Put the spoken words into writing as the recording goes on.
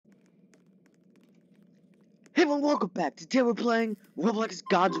Hey everyone, welcome back. Today we're playing Roblox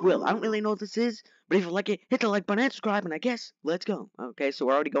God's Will. I don't really know what this is, but if you like it, hit the like button and subscribe, and I guess, let's go. Okay, so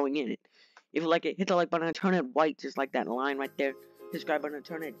we're already going in it. If you like it, hit the like button and turn it white, just like that line right there. Hit the subscribe button and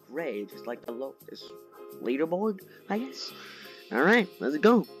turn it gray, just like below this leaderboard, I guess. Alright, let's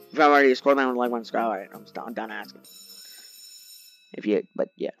go. If I'm already scroll down with like one subscribe, alright, I'm done asking. But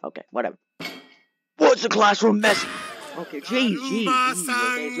yeah, okay, whatever. What's the classroom mess? Okay, jeez,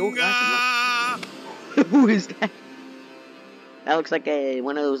 okay, it's your classroom. Who is that? That looks like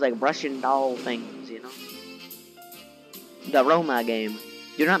one of those like Russian doll things, you know? The Roma game.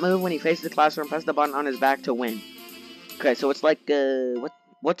 Do not move when he faces the classroom. Press the button on his back to win. Okay, so it's like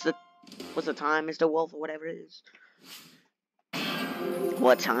what's the time, Mr. Wolf, or whatever it is?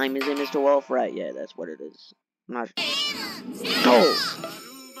 What time is it, Mr. Wolf? Right, yeah, that's what it is. I'm not sure. Go!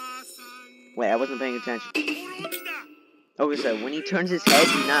 Wait, I wasn't paying attention. Okay, so when he turns his head,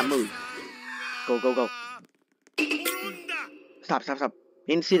 do not move. Go, go, go. Stop.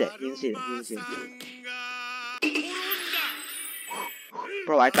 He didn't see that.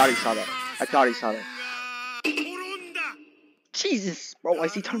 Bro, I thought he saw that. Jesus, bro, why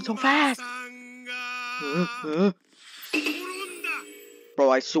is he turning so fast? Bro,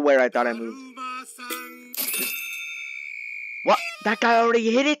 I swear I thought I moved. What? That guy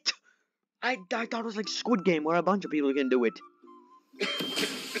already hit it? I thought it was like Squid Game where a bunch of people can do it.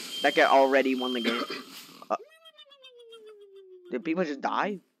 That guy already won the game. Did people just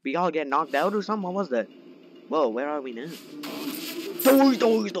die? We all get knocked out or something? What was that? Whoa, where are we now? Doors!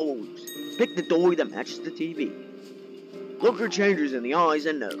 Pick the door that matches the TV. Look for changes in the eyes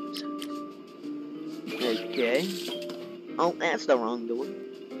and nose. Okay. Oh, that's the wrong door.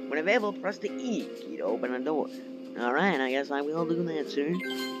 When available, press the E key to open a door. Alright, I guess I will do that, sir.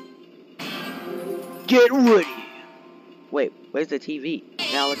 Get ready! Wait, where's the TV?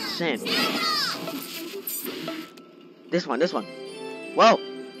 Now it's the same. This one. Whoa!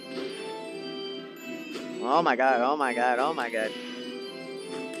 Oh my god.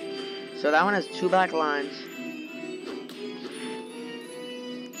 So that one has two black lines.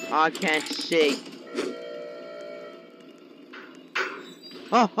 I can't see.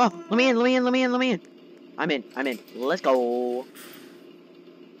 Oh, let me in. I'm in. Let's go.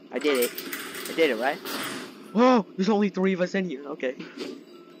 I did it, right? Oh, there's only 3 of us in here. Okay.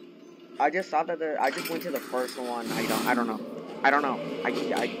 I just thought that I just went to the first one. I don't know. I really don't.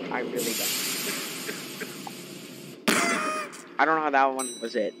 I don't know how that one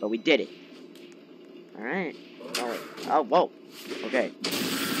was it, but we did it. Alright. Oh, whoa. Okay.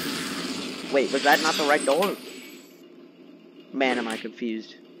 Wait, was that not the right door? Man, am I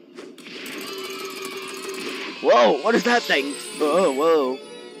confused. Whoa, what is that thing? Whoa.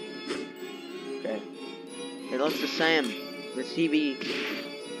 Okay. It looks the same. The TV.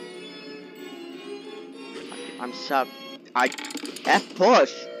 I'm sub. F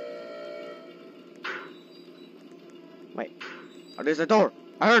push. Wait. Oh, there's a door.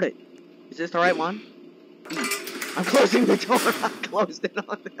 I heard it. Is this the right one? I'm closing the door. I closed it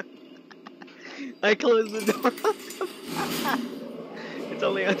on them. I closed the door on them. It's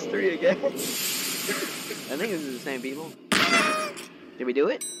only us 3 again. I think this is the same people. Did we do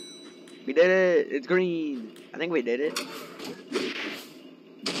it? We did it. It's green. I think we did it.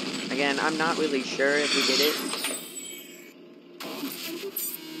 Again, I'm not really sure if we did it.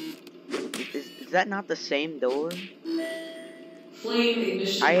 Is that not the same door?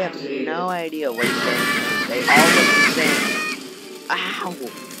 I have no idea what it's saying. They all look the same. Ow!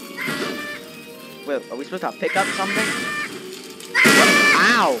 Wait, are we supposed to pick up something?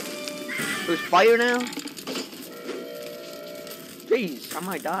 Ow! There's fire now? Jeez, I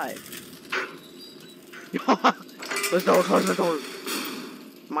might die. Close the door.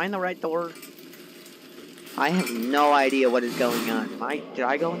 Am I in the right door? I have no idea what is going on. Did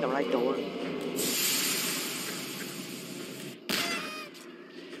I go in the right door?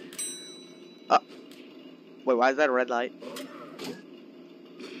 Wait, why is that a red light?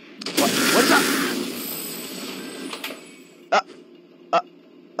 What is that?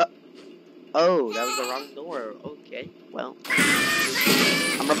 Oh, that was the wrong door. Okay, well.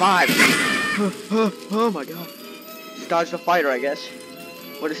 I'm revived. Oh my god. Just dodged a fighter, I guess.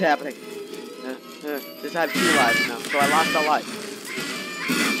 What is happening? Just have 2 lives now, so I lost a life.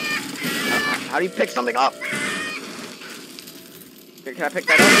 How do you pick something up? Okay, can I pick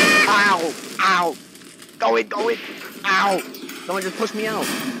that up? Ow! Go in! Ow! Someone just pushed me out.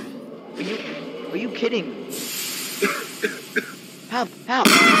 Are you kidding? Help!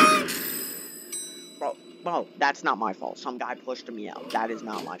 Bro, that's not my fault. Some guy pushed me out. That is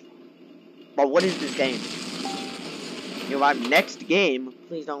not my fault. Bro, what is this game? You want next game?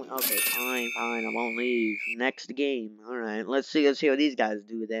 Please don't. Okay, fine, fine. I won't leave. Next game. Alright, let's see what these guys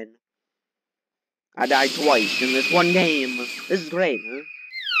do then. I died twice in this one game. This is great, huh?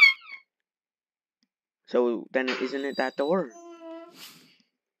 So, then isn't it that door?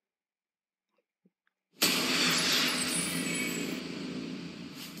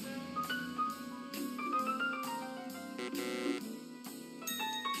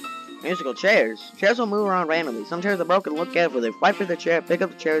 Musical chairs. Chairs will move around randomly. Some chairs are broken. Look carefully. Fight for the chair. Pick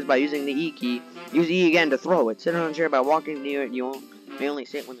up the chairs by using the E key. Use E again to throw it. Sit on a chair by walking near it. You may only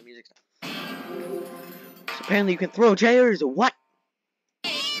sit when the music stops. So apparently you can throw chairs. What?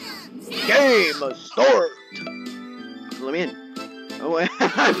 Game start. Let me in. Oh, wait.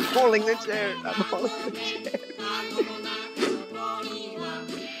 I'm pulling the chair. I'm pulling the chair.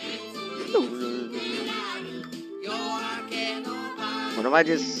 What if I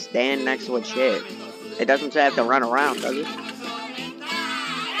just stand next to a chair? It doesn't say I have to run around, does it?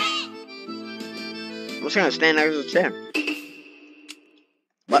 I'm just gonna stand next to a chair.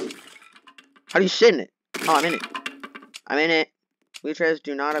 What? How do you sit in it? Oh, I'm in it. I'm in it. Wheelchairs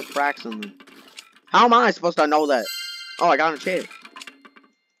do not have cracks in them. How am I supposed to know that? Oh, I got in a chair.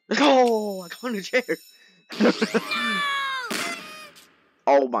 Oh, I got in a chair.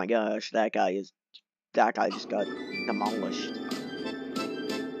 Oh my gosh, that guy just got demolished.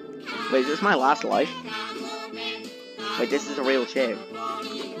 Wait, is this my last life? Wait, this is a real chair.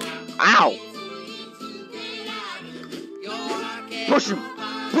 Ow! Push him!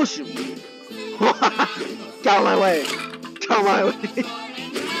 Push him! Get out of my way! Get out of my way!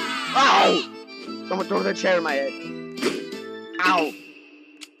 Ow! Someone threw the chair in my head. Ow!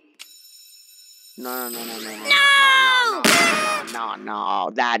 No! No!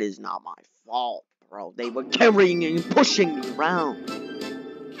 That is not my fault, bro. They were carrying and pushing me around.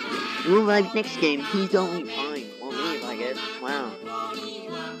 You'll arrive next game. Please don't leave. Fine. Won't leave, I guess. Wow.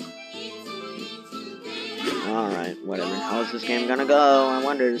 Alright, whatever. How's this game gonna go? I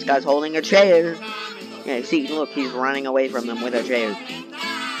wonder. This guy's holding a chair. Yeah, see, look, he's running away from them with a chair.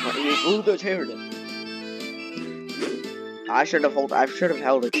 What, he threw the chair then. I should have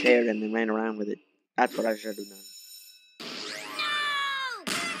held a chair and then ran around with it. That's what I should have done.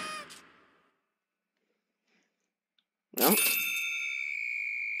 No?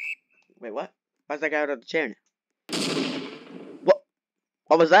 Wait, what? Why's that guy out of the chair now? What?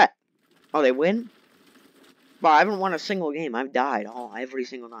 What was that? Oh, they win? Well, I haven't won a single game. I've died every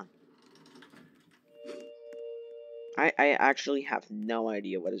single time. I actually have no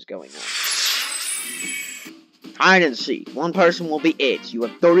idea what is going on. Hide and seek. One person will be it. You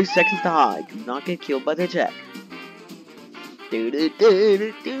have 30 seconds to hide. Do not get killed by the attack.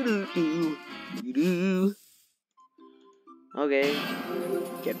 Okay.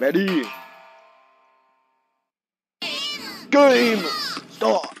 Get ready. Game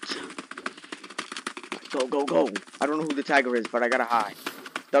start. Go, go, go. I don't know who the tiger is, but I gotta hide.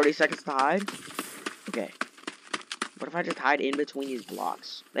 30 seconds to hide? Okay. What if I just hide in between these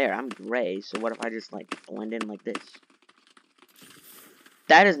blocks? There, I'm gray, so what if I just, like, blend in like this?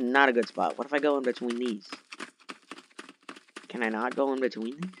 That is not a good spot. What if I go in between these? Can I not go in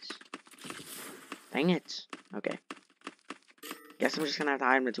between these? Dang it. Okay. Guess I'm just gonna have to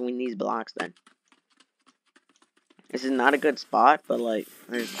hide in between these blocks then. This is not a good spot, but like,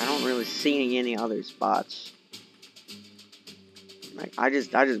 I don't really see any other spots. Like, I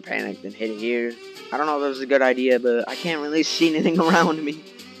just panicked and hit it here. I don't know if this is a good idea, but I can't really see anything around me.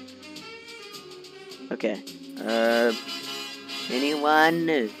 Okay. Anyone?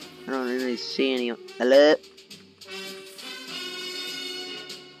 I don't really see anyone. Hello?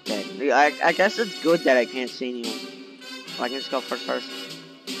 Okay. I guess it's good that I can't see anyone. I can just go first person.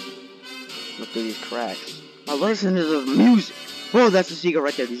 Look through these cracks. Oh, listen to the music. Oh, that's the secret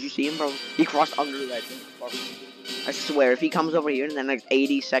right there. Did you see him, bro? He crossed under that thing. I swear, if he comes over here in the next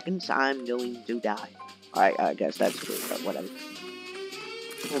 80 seconds, I'm going to die. Alright, I guess that's true, but whatever.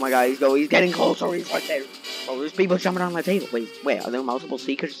 Oh my god, he's getting closer. He's right there. Oh, there's people jumping on my table. Wait, are there multiple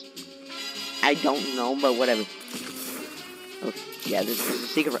seekers? I don't know, but whatever. Oh, yeah, there's a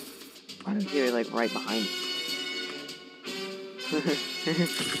secret. Why do I hear it, like, right behind me?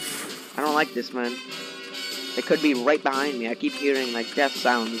 I don't like this, man. It could be right behind me. I keep hearing, like, death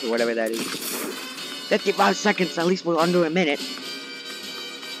sounds or whatever that is. 55 seconds, at least we're under a minute.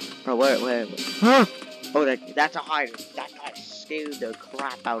 Bro, where? Huh? Oh, that's a hider. That guy scared the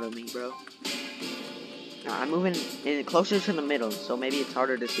crap out of me, bro. I'm moving in closer to the middle, so maybe it's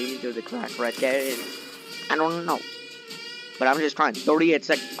harder to see me through the crack right there. I don't know. But I'm just trying. 38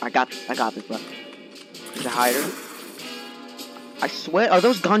 seconds. I got this, bro. There's a hider. I swear, are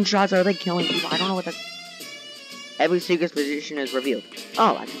those gunshots? Are they killing people? I don't know what that's... Every seeker's position is revealed.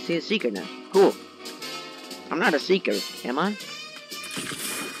 Oh, I can see a seeker now. Cool. I'm not a seeker, am I?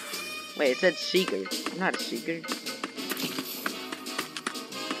 Wait, it said seeker. I'm not a seeker.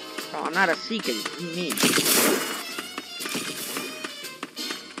 Bro, I'm not a seeker. What do you mean?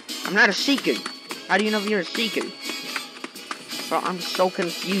 I'm not a seeker. How do you know if you're a seeker? Bro, I'm so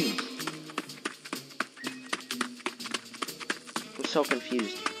confused. I'm so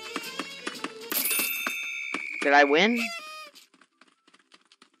confused. Did I win?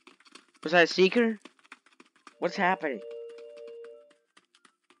 Was I a seeker? What's happening?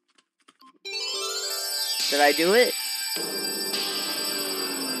 Did I do it?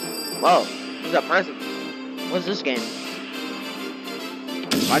 Whoa, who's that present? What's this game?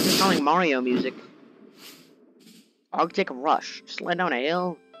 Why is it sounding like Mario music? Arctic Rush. Sled down a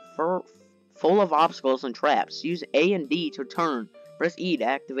hill full of obstacles and traps. Use A and D to turn. Press E to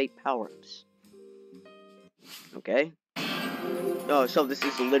activate power-ups. Okay. Oh, so this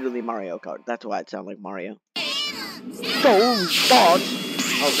is literally Mario Kart. That's why it sounds like Mario. Go, dogs!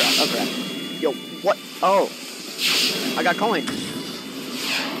 Oh crap, oh crap. Yo, what? Oh. I got coins.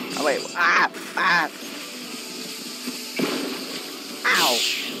 Oh wait, ah! Ow!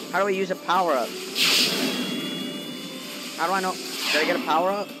 How do I use a power-up? How do I know? Did I get a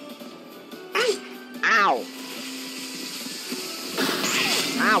power-up? Ow!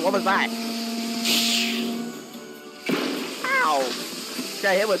 Ow, what was that? Ow!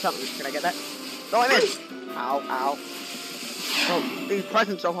 Got hit with something. Can I get that? Oh, I missed! Ow, ow. Oh, these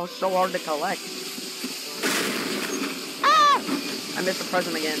presents are so hard to collect. Ah! I missed the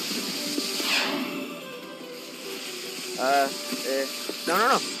present again. No.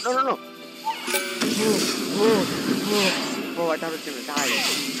 Oh, I thought I was gonna die.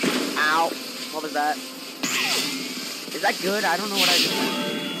 Ow. What was that? Is that good? I don't know what I did.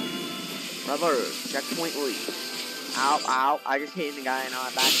 Rubber. Checkpoint reach. Ow, ow. I just hit the guy and now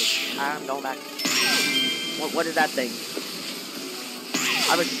I'm back. I'm going back. What is that thing?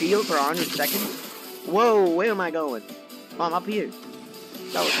 I have a shield for 100 seconds? Whoa, where am I going? Oh, I'm up here.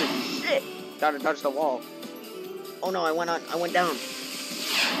 That was just shit. Gotta touch the wall. Oh no, I went down.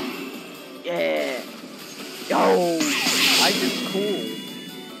 Yeah. Yo, life is cool.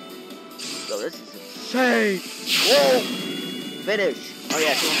 Yo, this is insane. Whoa. Finish. Oh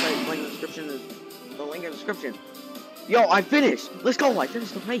yeah, if you want to play, link in the description. The link in the description. Yo, I finished. Let's go. I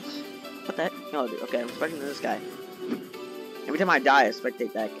finished the race. What the heck? No, dude. Okay, I'm expecting this guy. Every time I die, I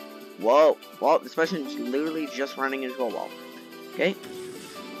spectate that guy. Whoa. Well, this person is literally just running into a wall. Okay?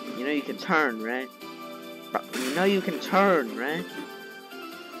 You know you can turn, right? You know you can turn, right?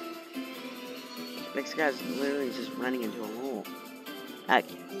 Next guy's literally just running into a wall. I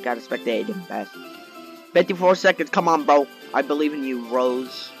gotta spectate him fast. 54 seconds, come on, bro. I believe in you,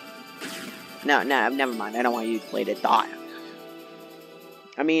 Rose. No, never mind. I don't want you to play to die.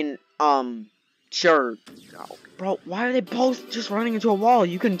 I mean, sure. Oh, bro, why are they both just running into a wall?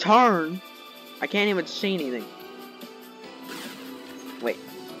 You can turn. I can't even see anything. Wait,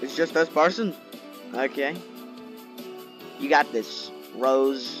 it's just us person? Okay. You got this,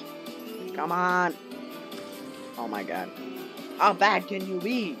 Rose. Come on. Oh my god. How bad can you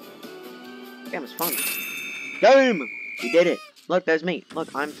be? Damn, it's fun. Game! You did it. Look, there's me.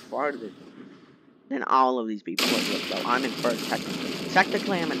 Look, I'm farther than all of these people. Look, though. I'm in first, technically.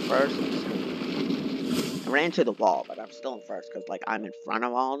 Technically, I'm in first. I ran into the wall, but I'm still in first, because, like, I'm in front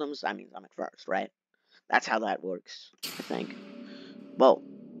of all of them, so that means I'm in first, right? That's how that works, I think. Whoa.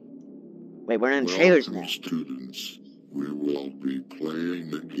 Wait, we're in chairs now. Students, we will be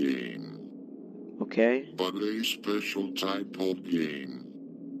playing a game. Okay. But a special type of game.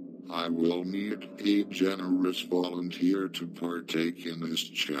 I will need a generous volunteer to partake in this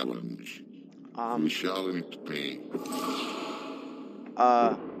challenge. Who shall it be?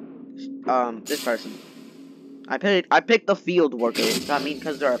 This person. I picked the field worker. Does that mean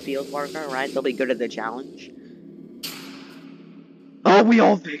because they're a field worker, right? They'll be good at the challenge. Oh, we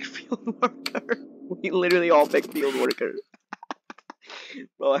all pick field worker. We literally all pick field worker.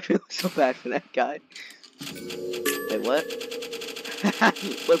 Bro, I feel so bad for that guy. Wait, what?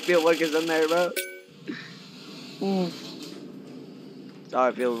 What field workers in there, bro?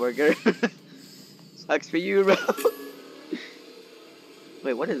 Sorry, field worker. Sucks for you, bro.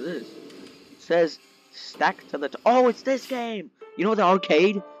 Wait, what is this? It says stack to the top. Oh, it's this game. You know the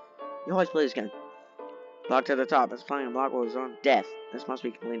arcade? You always play this game. Block to the top. It's playing a block was on death. This must be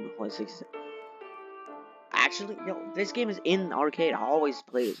completed before 60. Actually, yo, this game is in the arcade. I always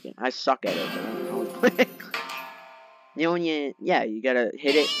play this game. I suck at it, but I always play it. You know when you gotta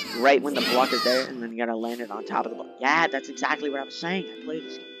hit it right when the block is there, and then you gotta land it on top of the block. Yeah, that's exactly what I was saying. I play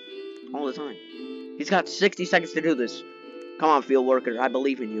this game all the time. He's got 60 seconds to do this. Come on, field worker. I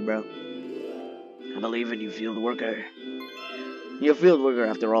believe in you, bro. I believe in you, field worker. You're a field worker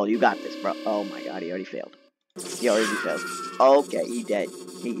after all. You got this, bro. Oh my god, he already failed. He already failed. Okay, he dead.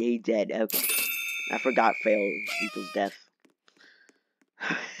 He dead. Okay. I forgot fail equals death.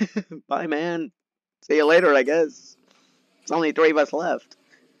 Bye, man. See you later, I guess. It's only 3 of us left.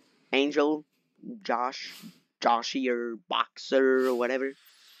 Angel, Josh, Joshy, or Boxer, or whatever.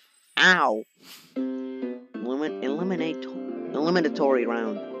 Ow! Eliminatory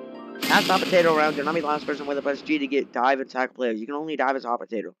round. As hot potato round, do not be the last person with a press G to get dive and tackle players. You can only dive as hot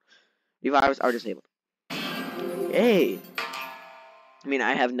potato. Revives are disabled. Hey! I mean,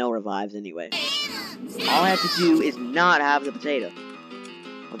 I have no revives anyway. All I have to do is not have the potato.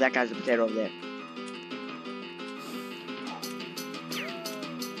 Oh, that guy's the potato over there.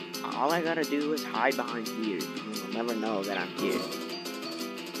 All I gotta do is hide behind here. You'll never know that I'm here.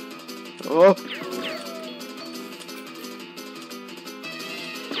 Oh!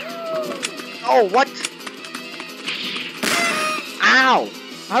 Oh, what? Ow!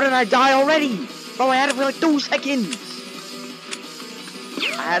 How did I die already? Bro, I had it for like 2 seconds.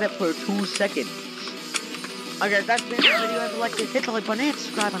 I had it for 2 seconds. Okay, that's been the video. If you like to hit the like button and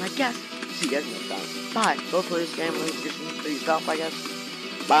subscribe, and I guess see you guys next time. Bye. Go play this game. Links in the description. Please stop, I guess.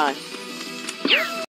 Bye.